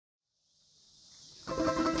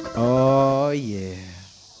Oh yeah.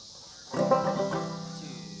 1, 2,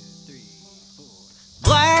 3,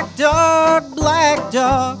 4. Black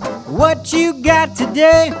dog, what you got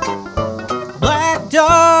today? Black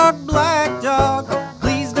dog,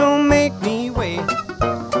 please don't make me wait.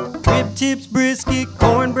 Rib tips, brisket,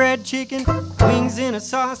 cornbread, chicken, wings in a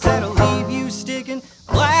sauce that'll leave you sticking.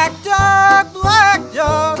 Black dog,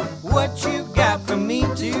 what you got for me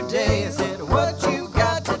today? I said, what you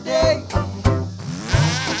got today?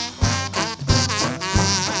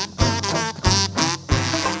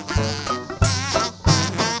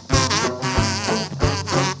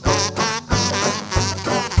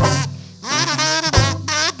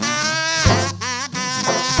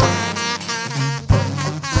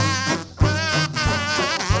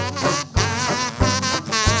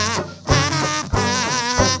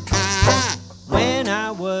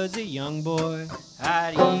 Was a young boy,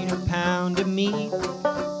 I'd eat a pound of meat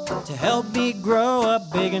to help me grow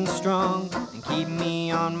up big and strong and keep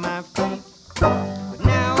me on my feet. But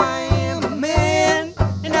now I am a man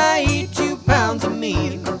and I eat 2 pounds of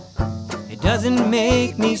meat. It doesn't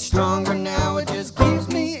make me stronger now, it just keeps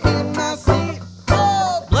me in my seat.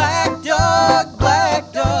 Oh, black dog,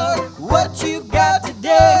 what you got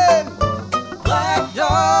today? Black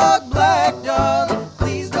dog,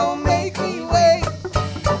 please don't make me wait.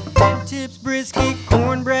 Tips, brisket,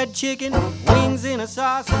 cornbread, chicken, wings in a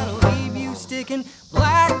sauce that'll leave you sticking.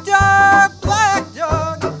 Black dog,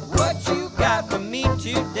 what you got for me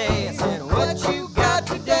today? I said, what you got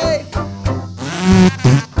today?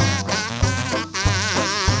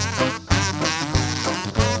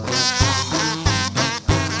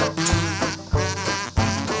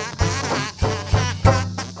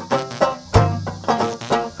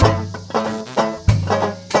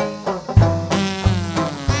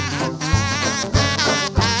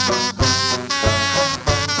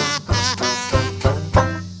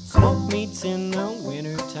 In the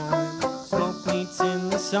winter time, smoked meats in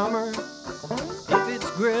the summer. If it's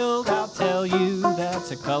grilled, I'll tell you that's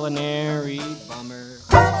a culinary bummer.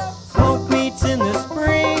 Smoked meats in the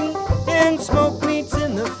spring and smoked meats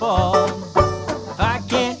in the fall. If I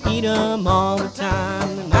can't eat 'em all the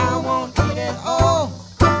time, then I won't eat at all.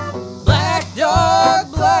 Black dog,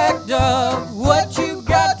 what you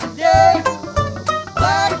got today?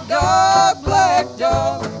 Black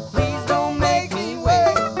dog, please don't make me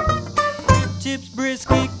wait. Tips,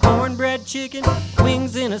 brisket, cornbread, chicken,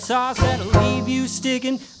 wings in a sauce that'll leave you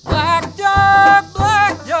sticking. Black dog,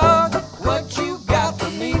 what you got for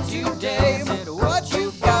me today? I said, what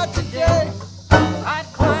you got today? I'd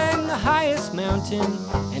climb the highest mountain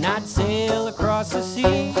and I'd sail across the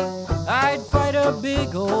sea. I'd fight a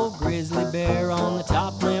big old grizzly bear on the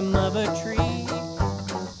top limb of a tree.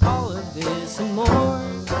 All of this and more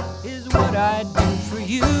is what I'd do for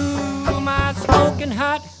you. My smoking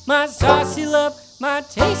hot, my saucy love, my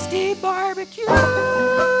tasty barbecue.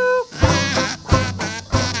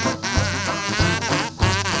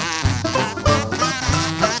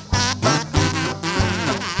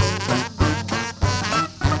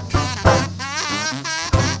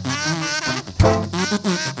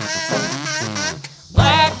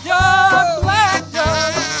 Black dog, what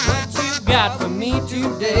you got for me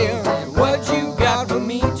today? What you got for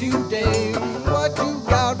me today? What you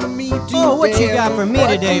got for me today? Oh, what you got for me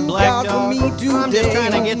today, Black Dog? I'm just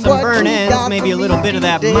trying to get some burnt ends, maybe a little bit of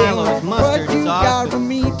that Milo's mustard sauce. But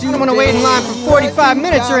I don't want to wait in line for 45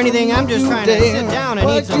 minutes or anything. I'm just trying to sit down and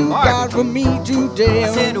eat some barbecue.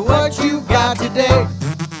 I said, what you got today?